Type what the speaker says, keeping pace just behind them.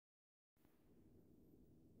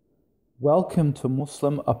Welcome to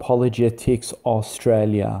Muslim Apologetics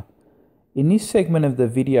Australia. In this segment of the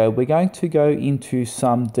video, we're going to go into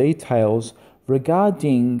some details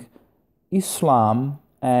regarding Islam,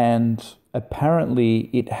 and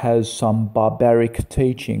apparently it has some barbaric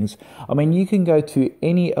teachings. I mean, you can go to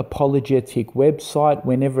any apologetic website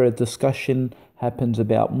whenever a discussion happens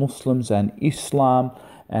about Muslims and Islam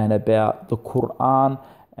and about the Quran,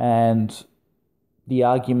 and the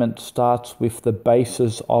argument starts with the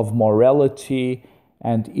basis of morality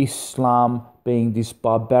and Islam being this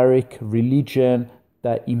barbaric religion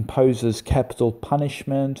that imposes capital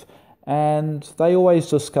punishment. And they always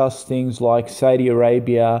discuss things like Saudi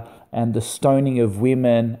Arabia and the stoning of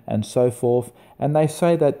women and so forth. And they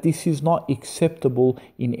say that this is not acceptable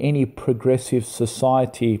in any progressive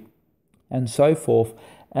society and so forth.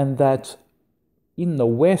 And that in the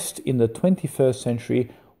West, in the 21st century,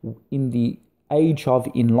 in the age of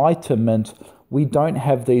enlightenment, we don't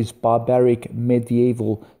have these barbaric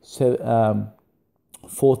medieval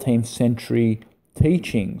 14th century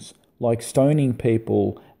teachings like stoning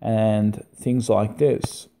people and things like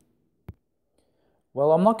this.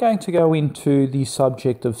 Well, I'm not going to go into the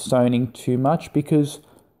subject of stoning too much because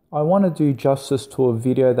I want to do justice to a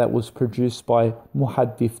video that was produced by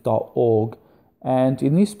muhaddith.org, and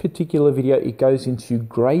in this particular video it goes into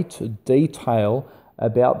great detail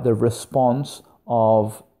about the response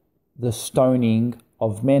of the stoning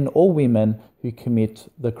of men or women who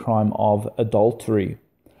commit the crime of adultery.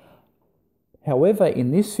 However, in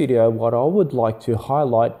this video, what I would like to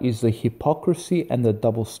highlight is the hypocrisy and the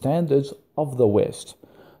double standards of the West.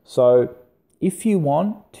 So, if you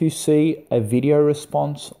want to see a video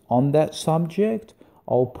response on that subject,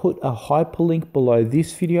 I'll put a hyperlink below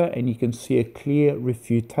this video and you can see a clear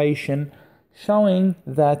refutation showing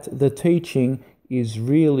that the teaching is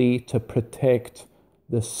really to protect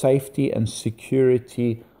the safety and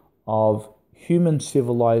security of human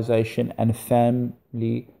civilization and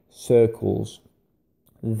family circles.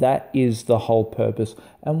 That is the whole purpose.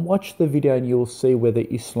 And watch the video and you'll see whether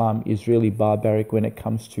Islam is really barbaric when it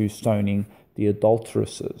comes to stoning the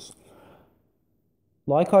adulteresses.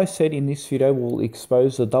 Like I said, in this video, we'll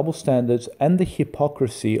expose the double standards and the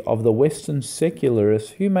hypocrisy of the Western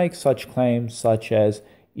secularists who make such claims such as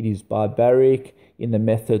it is barbaric in the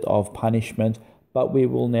method of punishment, but we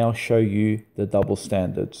will now show you the double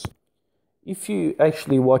standards. If you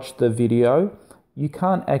actually watch the video, you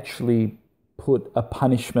can't actually put a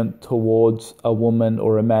punishment towards a woman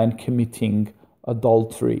or a man committing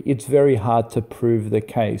adultery. It's very hard to prove the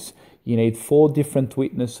case. You need 4 different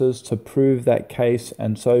witnesses to prove that case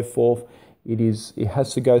and so forth. It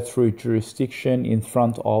has to go through jurisdiction in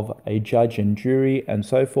front of a judge and jury and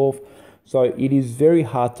so forth. So it is very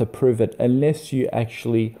hard to prove it unless you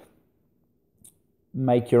actually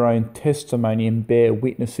make your own testimony and bear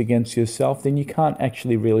witness against yourself. Then you can't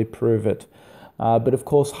actually really prove it. But of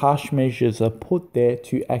course, harsh measures are put there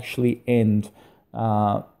to actually end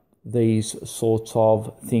these sorts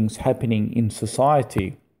of things happening in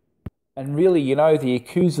society. And really, the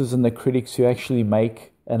accusers and the critics who actually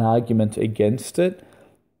make an argument against it,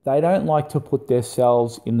 they don't like to put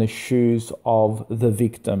themselves in the shoes of the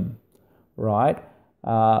victim. Right?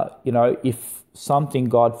 If something,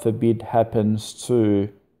 God forbid, happens to,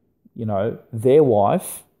 their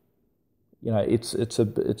wife,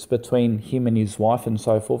 it's between him and his wife and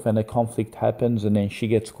so forth, and a conflict happens and then she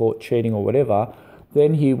gets caught cheating or whatever,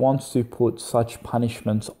 then he wants to put such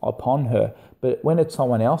punishments upon her. But when it's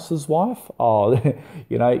someone else's wife,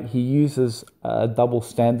 he uses a double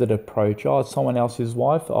standard approach. Oh, it's someone else's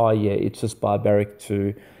wife? Oh, yeah, it's just barbaric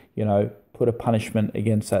to, put a punishment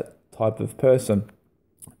against that type of person.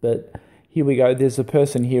 But here we go. There's a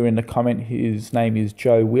person here in the comment whose name is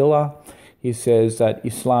Joe Willer. He says that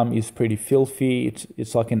Islam is pretty filthy.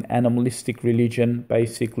 It's like an animalistic religion,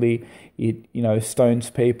 basically. It, stones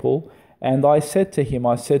people. And I said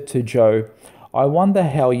to Joe, I wonder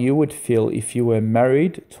how you would feel if you were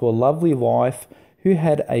married to a lovely wife who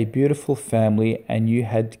had a beautiful family and you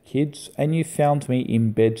had kids and you found me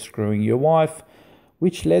in bed screwing your wife,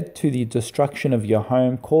 which led to the destruction of your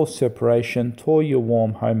home, caused separation, tore your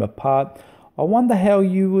warm home apart. I wonder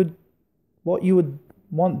what you would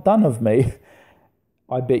want done of me.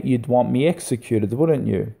 I bet you'd want me executed, wouldn't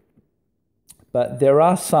you? But there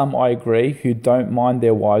are some, I agree, who don't mind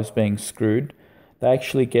their wives being screwed. They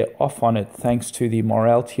actually get off on it thanks to the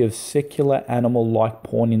morality of secular animal-like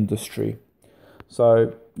porn industry.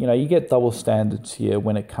 So, you get double standards here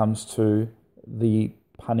when it comes to the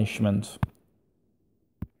punishment.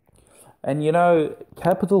 And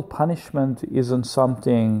capital punishment isn't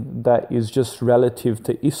something that is just relative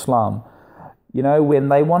to Islam. When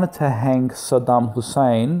they wanted to hang Saddam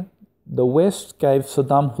Hussein, The West gave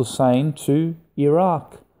Saddam Hussein to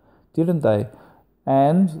Iraq, didn't they?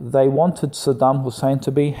 And they wanted Saddam Hussein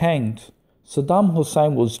to be hanged. Saddam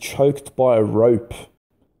Hussein was choked by a rope.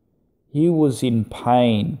 He was in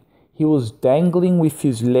pain. He was dangling with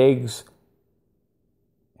his legs,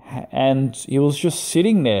 and he was just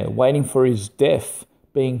sitting there waiting for his death,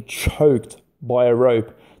 being choked by a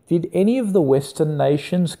rope. Did any of the Western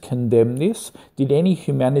nations condemn this? Did any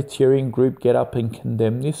humanitarian group get up and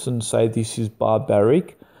condemn this and say this is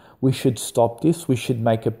barbaric? We should stop this. We should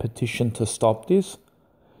make a petition to stop this.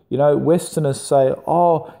 You know, Westerners say,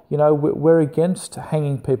 oh, you know, we're against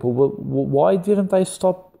hanging people. Well, why didn't they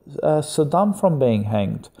stop Saddam from being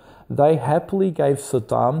hanged? They happily gave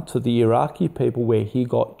Saddam to the Iraqi people where he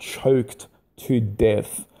got choked to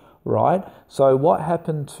death, right? So what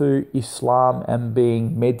happened to Islam and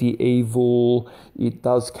being medieval? It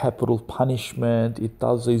does capital punishment. It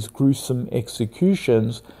does these gruesome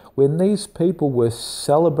executions. When these people were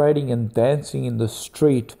celebrating and dancing in the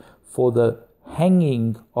street for the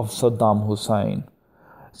hanging of Saddam Hussein.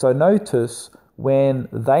 So notice, when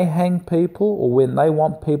they hang people or when they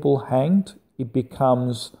want people hanged, it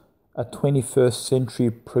becomes a 21st century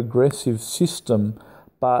progressive system.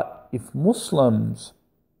 But if Muslims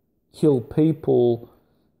kill people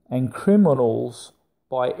and criminals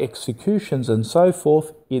by executions and so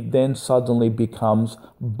forth, it then suddenly becomes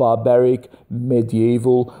barbaric,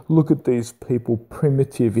 medieval. Look at these people,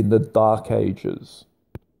 primitive in the Dark Ages.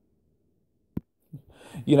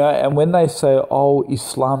 You know, and when they say, oh,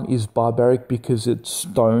 Islam is barbaric because it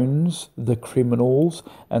stones the criminals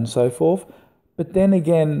and so forth, but then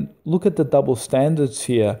again, look at the double standards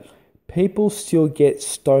here. People still get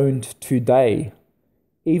stoned today,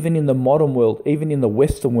 even in the modern world, even in the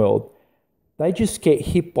Western world. They just get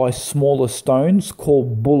hit by smaller stones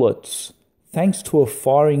called bullets, thanks to a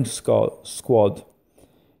firing squad.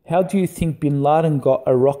 How do you think Bin Laden got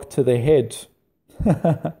a rock to the head?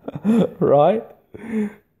 Right?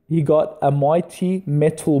 He got a mighty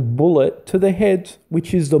metal bullet to the head,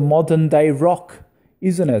 which is the modern day rock,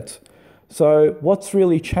 isn't it? So what's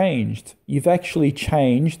really changed? You've actually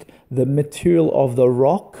changed the material of the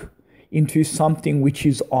rock into something which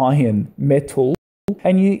is iron, metal,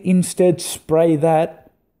 and you instead spray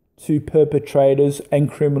that to perpetrators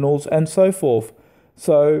and criminals and so forth.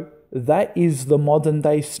 So that is the modern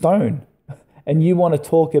day stone. And you want to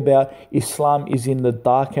talk about Islam is in the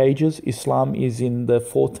Dark Ages, Islam is in the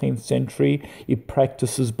 14th century, it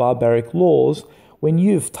practices barbaric laws. When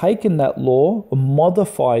you've taken that law,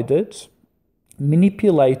 modified it,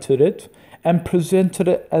 manipulated it, and presented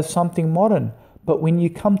it as something modern. But when you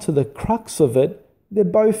come to the crux of it, they're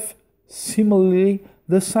both similarly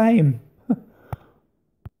the same.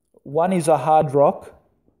 One is a hard rock,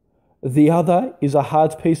 the other is a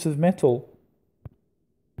hard piece of metal.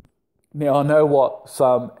 Now, I know what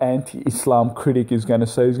some anti-Islam critic is going to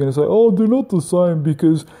say. He's going to say, oh, they're not the same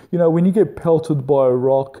because, you know, when you get pelted by a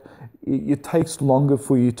rock, it takes longer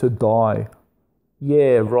for you to die.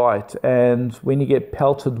 Yeah, right. And when you get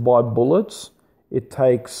pelted by bullets, it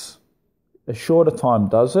takes a shorter time,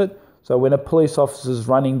 does it? So when a police officer is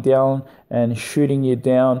running down and shooting you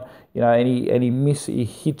down, you know, and he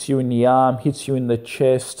hits you in the arm, hits you in the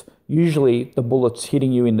chest. Usually the bullet's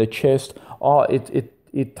hitting you in the chest. Oh,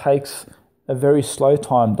 it takes a very slow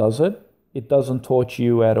time, does it? It doesn't torture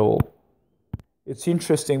you at all. It's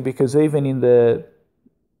interesting because even in the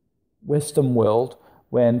Western world,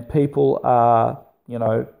 when people are, you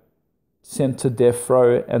know, sent to death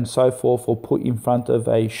row and so forth, or put in front of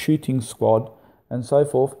a shooting squad and so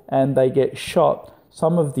forth, and they get shot,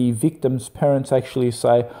 some of the victims' parents actually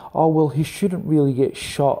say, oh, well, he shouldn't really get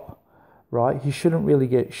shot, right? He shouldn't really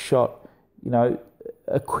get shot. You know,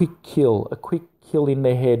 a quick kill in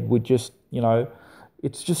the head would just, you know,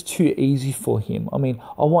 it's just too easy for him. I mean,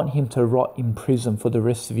 I want him to rot in prison for the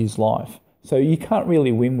rest of his life. So you can't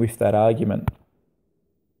really win with that argument.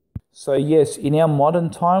 So yes, in our modern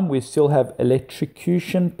time, we still have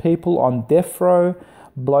electrocution, people on death row,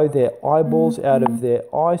 blow their eyeballs out of their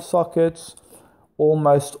eye sockets.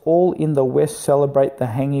 Almost all in the West celebrate the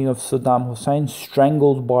hanging of Saddam Hussein,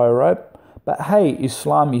 strangled by a rope. But hey,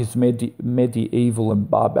 Islam is medieval and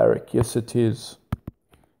barbaric. Yes, it is.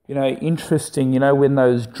 You know, interesting, you know, when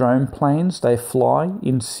those drone planes, they fly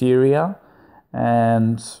in Syria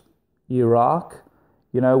and Iraq,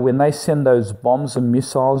 you know, when they send those bombs and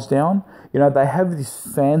missiles down, you know, they have this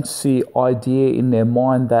fancy idea in their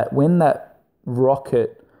mind that when that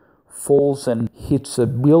rocket falls and hits a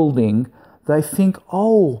building, they think,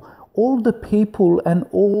 oh, all the people and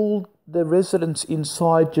all the residents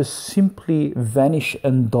inside just simply vanish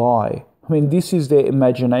and die. I mean, this is their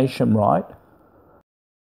imagination, right?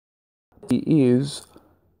 is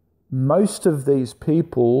most of these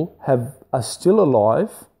people are still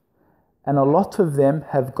alive, and a lot of them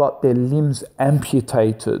have got their limbs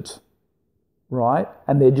amputated, right?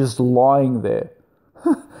 And they're just lying there,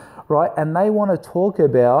 right? And they want to talk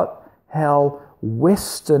about how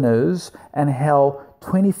Westerners and how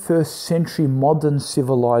 21st century modern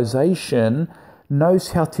civilization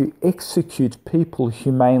knows how to execute people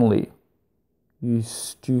humanely. You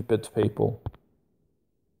stupid people.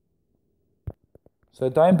 So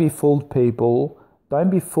don't be fooled, people. Don't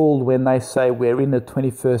be fooled when they say we're in the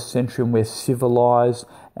 21st century and we're civilized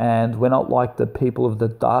and we're not like the people of the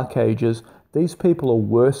Dark Ages. These people are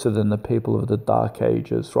worse than the people of the Dark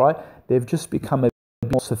Ages, right? They've just become a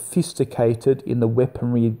bit more sophisticated in the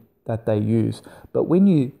weaponry that they use. But when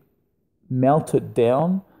you melt it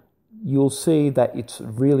down, you'll see that it's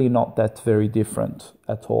really not that very different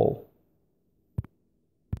at all.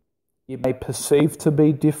 It may perceive to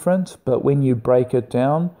be different, but when you break it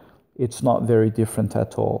down, it's not very different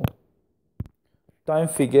at all.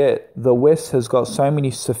 Don't forget, the West has got so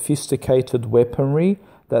many sophisticated weaponry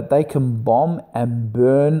that they can bomb and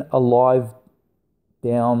burn alive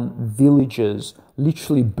down villages,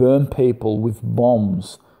 literally burn people with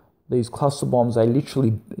bombs. These cluster bombs, they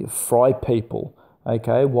literally fry people,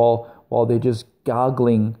 okay, while they're just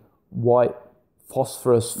gargling white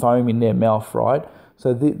phosphorus foam in their mouth, right?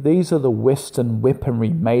 So these are the Western weaponry,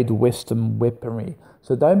 made Western weaponry.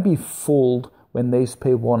 So don't be fooled when these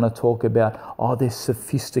people want to talk about, oh, they're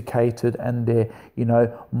sophisticated and they're,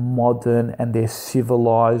 modern and they're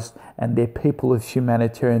civilized and they're people of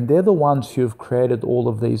humanitarian. They're the ones who have created all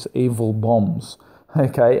of these evil bombs,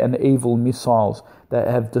 okay, and evil missiles that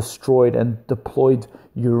have destroyed and deployed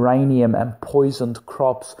uranium and poisoned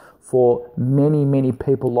crops for many, many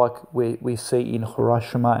people, like we see in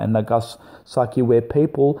Hiroshima and Nagasaki, where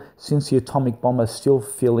people, since the atomic bomb, are still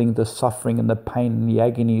feeling the suffering and the pain and the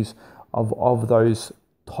agonies of those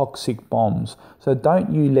toxic bombs. So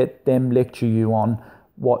don't you let them lecture you on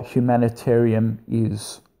what humanitarian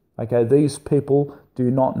is. Okay, these people do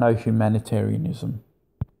not know humanitarianism.